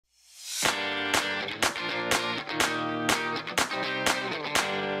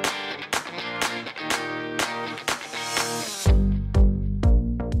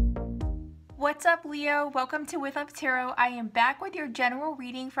What's up, Leo? Welcome to With Love Tarot. I am back with your general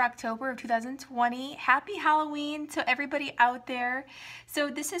reading for October of 2020. Happy Halloween to everybody out there. So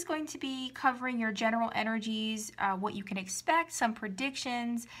this is going to be covering your general energies, what you can expect, some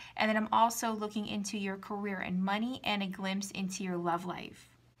predictions, and then I'm also looking into your career and money and a glimpse into your love life.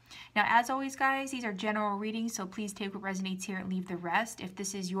 Now, as always, guys, these are general readings, so please take what resonates here and leave the rest. If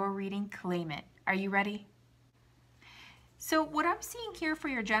this is your reading, claim it. Are you ready? So what I'm seeing here for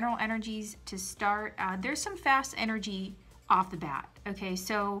your general energies to start, there's some fast energy off the bat. Okay,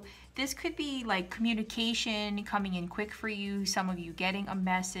 so this could be like communication coming in quick for you, some of you getting a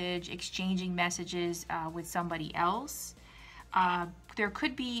message, exchanging messages with somebody else. There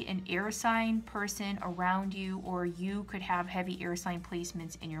could be an air sign person around you, or you could have heavy air sign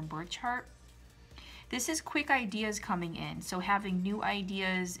placements in your birth chart. This is quick ideas coming in, so having new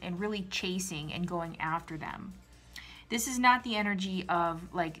ideas and really chasing and going after them. This is not the energy of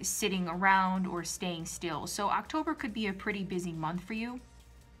like sitting around or staying still. So October could be a pretty busy month for you.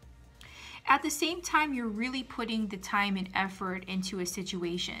 At the same time, you're really putting the time and effort into a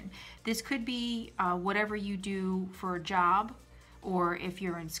situation. This could be whatever you do for a job, or if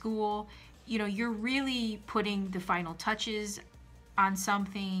you're in school, you know, you're really putting the final touches on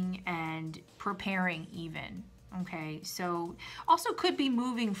something and preparing even. Okay, so also could be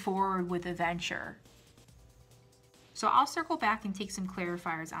moving forward with a venture. So I'll circle back and take some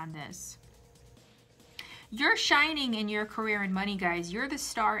clarifiers on this. You're shining in your career and money, guys. You're the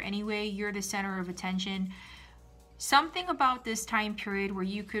star anyway. You're the center of attention. Something about this time period where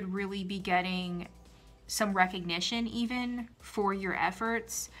you could really be getting some recognition even for your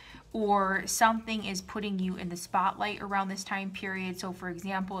efforts, or something is putting you in the spotlight around this time period. So for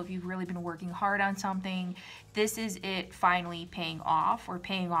example, if you've really been working hard on something, this is it finally paying off, or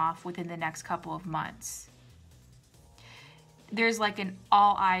paying off within the next couple of months. There's like an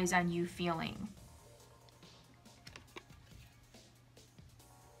all eyes on you feeling.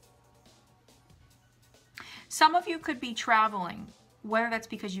 Some of you could be traveling, whether that's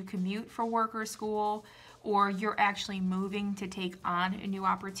because you commute for work or school, or you're actually moving to take on a new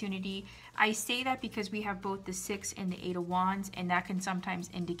opportunity. I say that because we have both the 6 and the 8 of Wands, and that can sometimes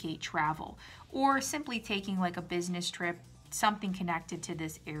indicate travel, or simply taking like a business trip, something connected to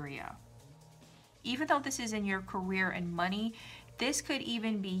this area. Even though this is in your career and money, this could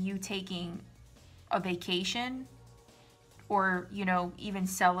even be you taking a vacation, or, you know, even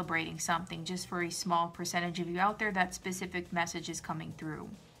celebrating something. Just for a small percentage of you out there, that specific message is coming through.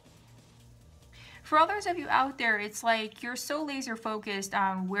 For others of you out there, it's like you're so laser focused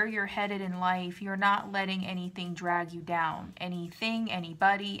on where you're headed in life, you're not letting anything drag you down. Anything,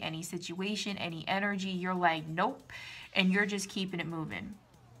 anybody, any situation, any energy, you're like, nope, and you're just keeping it moving.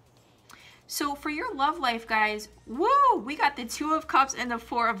 So for your love life, guys, woo, we got the 2 of Cups and the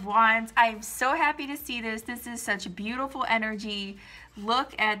 4 of Wands. I'm so happy to see this. This is such beautiful energy.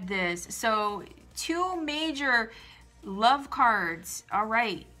 Look at this. So 2 major love cards. All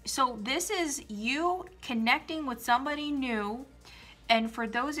right. So this is you connecting with somebody new. And for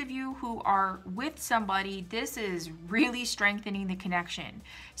those of you who are with somebody, this is really strengthening the connection.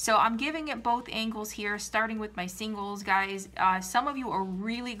 So I'm giving it both angles here, starting with my singles, guys. Some of you are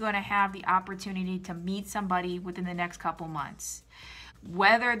really going to have the opportunity to meet somebody within the next couple months.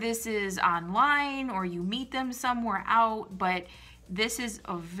 Whether this is online or you meet them somewhere out, but this is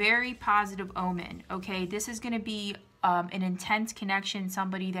a very positive omen, okay? This is going to be an intense connection,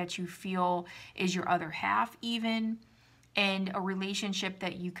 somebody that you feel is your other half even, and a relationship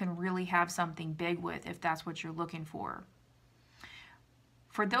that you can really have something big with if that's what you're looking for.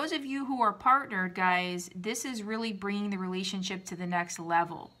 For those of you who are partnered, guys, this is really bringing the relationship to the next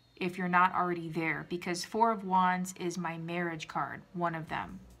level if you're not already there, because 4 of Wands is my marriage card, one of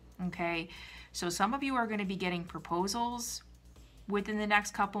them, okay? So some of you are going to be getting proposals within the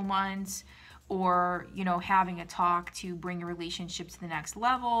next couple months, or, you know, having a talk to bring your relationship to the next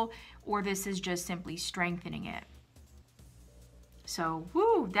level, or this is just simply strengthening it. So,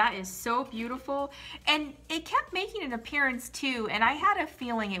 woo, that is so beautiful. And it kept making an appearance too, and I had a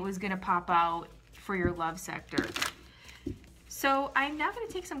feeling it was going to pop out for your love sector. So I'm now going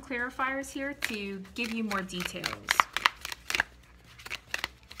to take some clarifiers here to give you more details.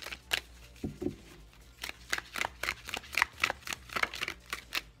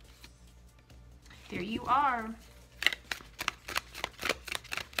 There you are.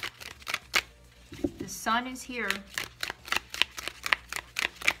 The sun is here.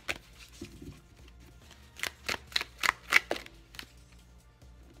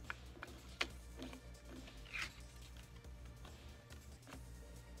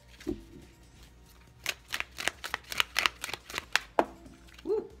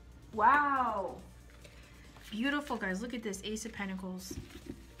 Wow. Beautiful, guys. Look at this, Ace of Pentacles.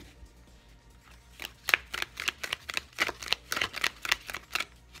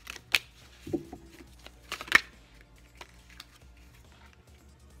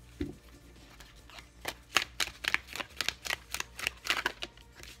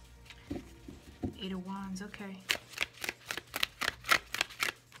 Eight of Wands, okay.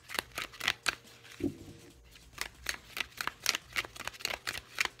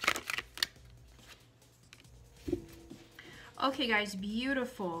 Okay, guys,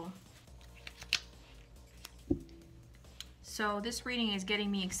 beautiful. So this reading is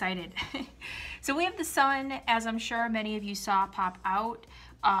getting me excited. So we have the Sun, as I'm sure many of you saw pop out.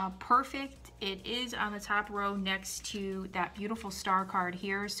 Perfect. It is on the top row next to that beautiful star card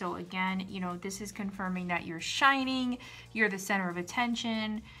here. So again, you know, this is confirming that you're shining, you're the center of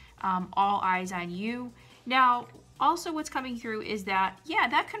attention, all eyes on you. Now, also what's coming through is that, yeah,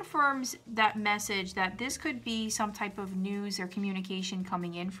 that confirms that message that this could be some type of news or communication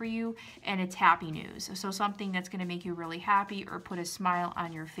coming in for you, and it's happy news. So something that's going to make you really happy or put a smile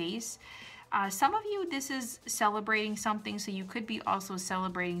on your face. Some of you, this is celebrating something, so you could be also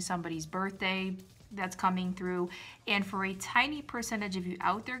celebrating somebody's birthday that's coming through. And for a tiny percentage of you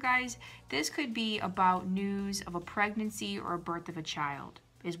out there, guys, this could be about news of a pregnancy or a birth of a child,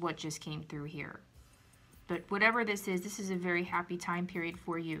 is what just came through here. But whatever this is a very happy time period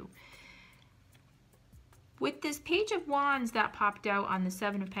for you. With this Page of Wands that popped out on the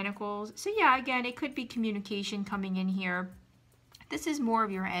Seven of Pentacles, so yeah, again, it could be communication coming in here. This is more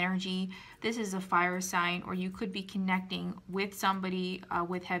of your energy. This is a fire sign, or you could be connecting with somebody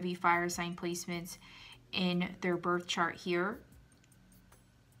with heavy fire sign placements in their birth chart here.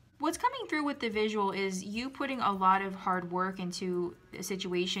 What's coming through with the visual is you putting a lot of hard work into a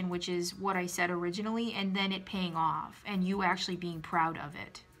situation, which is what I said originally, and then it paying off and you actually being proud of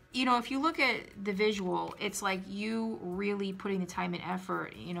it. You know, if you look at the visual, it's like you really putting the time and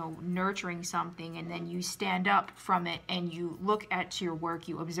effort, you know, nurturing something, and then you stand up from it and you look at your work,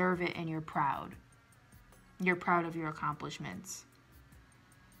 you observe it, and you're proud. You're proud of your accomplishments.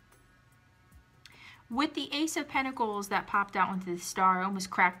 With the Ace of Pentacles that popped out into the star, I almost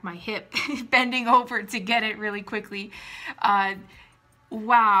cracked my hip bending over to get it really quickly.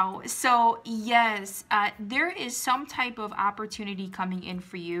 Wow. So yes, there is some type of opportunity coming in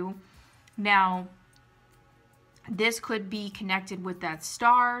for you. Now, this could be connected with that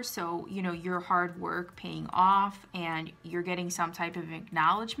star. So, you know, your hard work paying off and you're getting some type of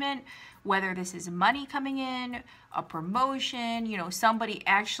acknowledgement, whether this is money coming in, a promotion, you know, somebody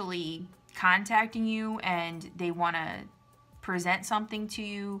actually contacting you and they want to present something to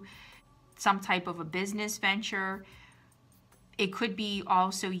you, some type of a business venture. It could be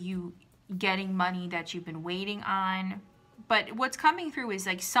also you getting money that you've been waiting on. But what's coming through is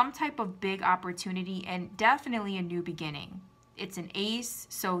like some type of big opportunity and definitely a new beginning. It's an ace,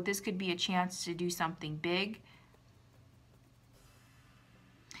 so this could be a chance to do something big.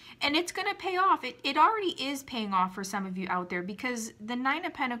 And it's going to pay off. It already is paying off for some of you out there, because the Nine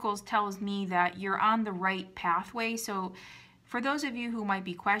of Pentacles tells me that you're on the right pathway. So for those of you who might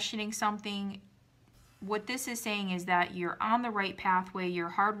be questioning something, what this is saying is that you're on the right pathway, your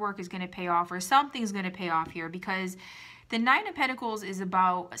hard work is going to pay off, or something's going to pay off here, because the Nine of Pentacles is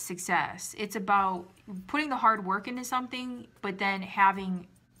about success. It's about putting the hard work into something, but then having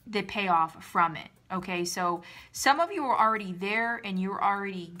the payoff from it. Okay, so some of you are already there and you're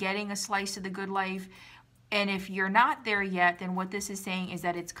already getting a slice of the good life. And if you're not there yet, then what this is saying is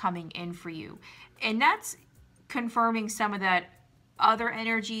that it's coming in for you. And that's confirming some of that other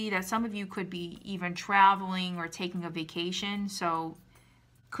energy that some of you could be even traveling or taking a vacation. So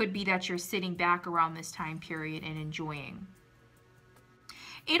could be that you're sitting back around this time period and enjoying.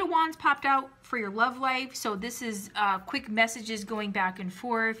 Eight of Wands popped out for your love life. So this is quick messages going back and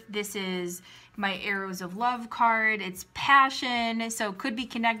forth. This is my Arrows of Love card. It's passion. So could be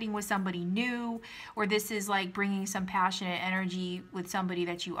connecting with somebody new, or this is like bringing some passionate energy with somebody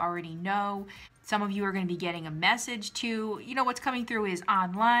that you already know. Some of you are going to be getting a message to, you know, what's coming through is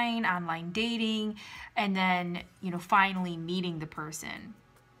online dating, and then, you know, finally meeting the person.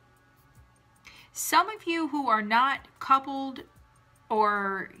 Some of you who are not coupled,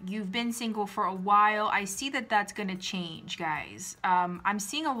 or you've been single for a while, I see that that's going to change, guys. I'm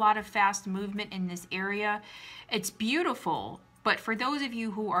seeing a lot of fast movement in this area. It's beautiful, but for those of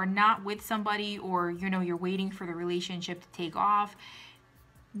you who are not with somebody, or, you know, you're waiting for the relationship to take off,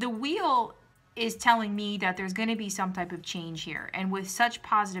 the wheel is telling me that there's going to be some type of change here. And with such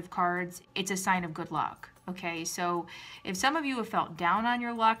positive cards, it's a sign of good luck. Okay, so if some of you have felt down on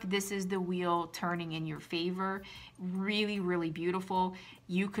your luck, this is the wheel turning in your favor. Really, really beautiful.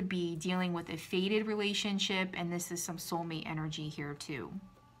 You could be dealing with a fated relationship, and this is some soulmate energy here too.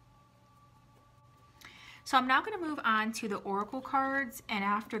 So I'm now going to move on to the oracle cards, and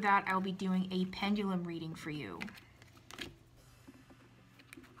after that I'll be doing a pendulum reading for you.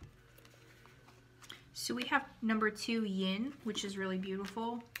 So we have number 2, Yin, which is really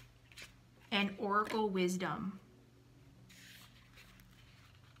beautiful, and Oracle Wisdom.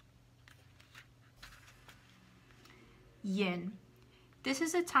 Yin. This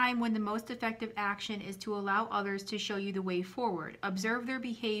is a time when the most effective action is to allow others to show you the way forward. Observe their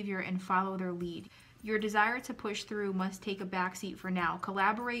behavior and follow their lead. Your desire to push through must take a backseat for now.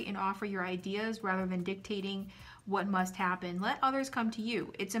 Collaborate and offer your ideas rather than dictating what must happen. Let others come to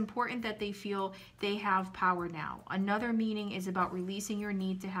you. It's important that they feel they have power now. Another meaning is about releasing your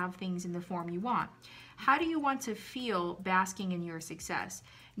need to have things in the form you want. How do you want to feel basking in your success?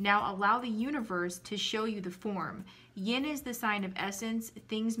 Now allow the universe to show you the form. Yin is the sign of essence.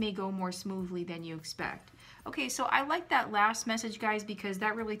 Things may go more smoothly than you expect. Okay, so I like that last message, guys, because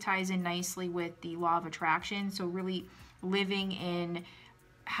that really ties in nicely with the law of attraction. So really living in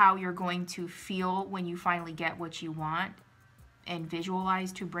how you're going to feel when you finally get what you want and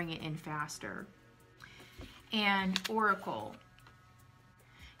visualize to bring it in faster. And Oracle.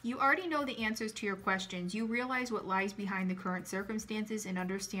 You already know the answers to your questions. You realize what lies behind the current circumstances and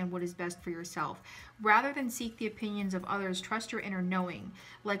understand what is best for yourself. Rather than seek the opinions of others, trust your inner knowing.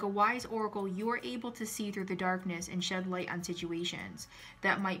 Like a wise oracle, you are able to see through the darkness and shed light on situations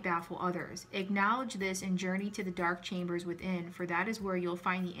that might baffle others. Acknowledge this and journey to the dark chambers within, for that is where you'll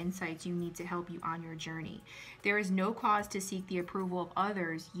find the insights you need to help you on your journey. There is no cause to seek the approval of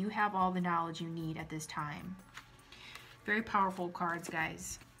others. You have all the knowledge you need at this time. Very powerful cards,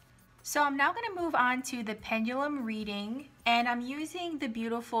 guys. So I'm now going to move on to the pendulum reading, and I'm using the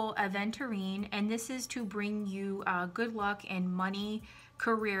beautiful aventurine, and this is to bring you good luck and money,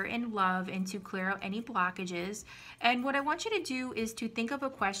 career, and love, and to clear out any blockages. And what I want you to do is to think of a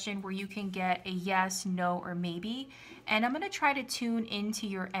question where you can get a yes, no, or maybe, and I'm going to try to tune into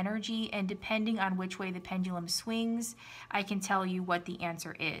your energy, and depending on which way the pendulum swings, I can tell you what the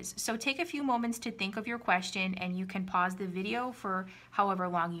answer is. So take a few moments to think of your question, and you can pause the video for however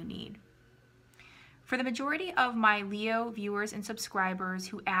long you need. For the majority of my Leo viewers and subscribers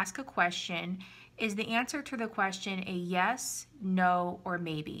who ask a question, is the answer to the question a yes, no, or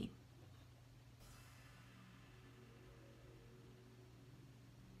maybe?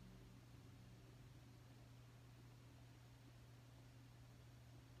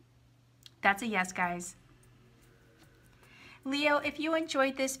 That's a yes, guys. Leo, if you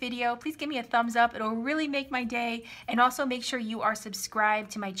enjoyed this video, please give me a thumbs up. It'll really make my day. And also make sure you are subscribed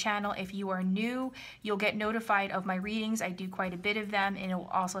to my channel. If you are new, you'll get notified of my readings. I do quite a bit of them, and it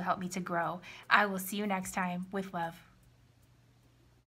will also help me to grow. I will see you next time. With love.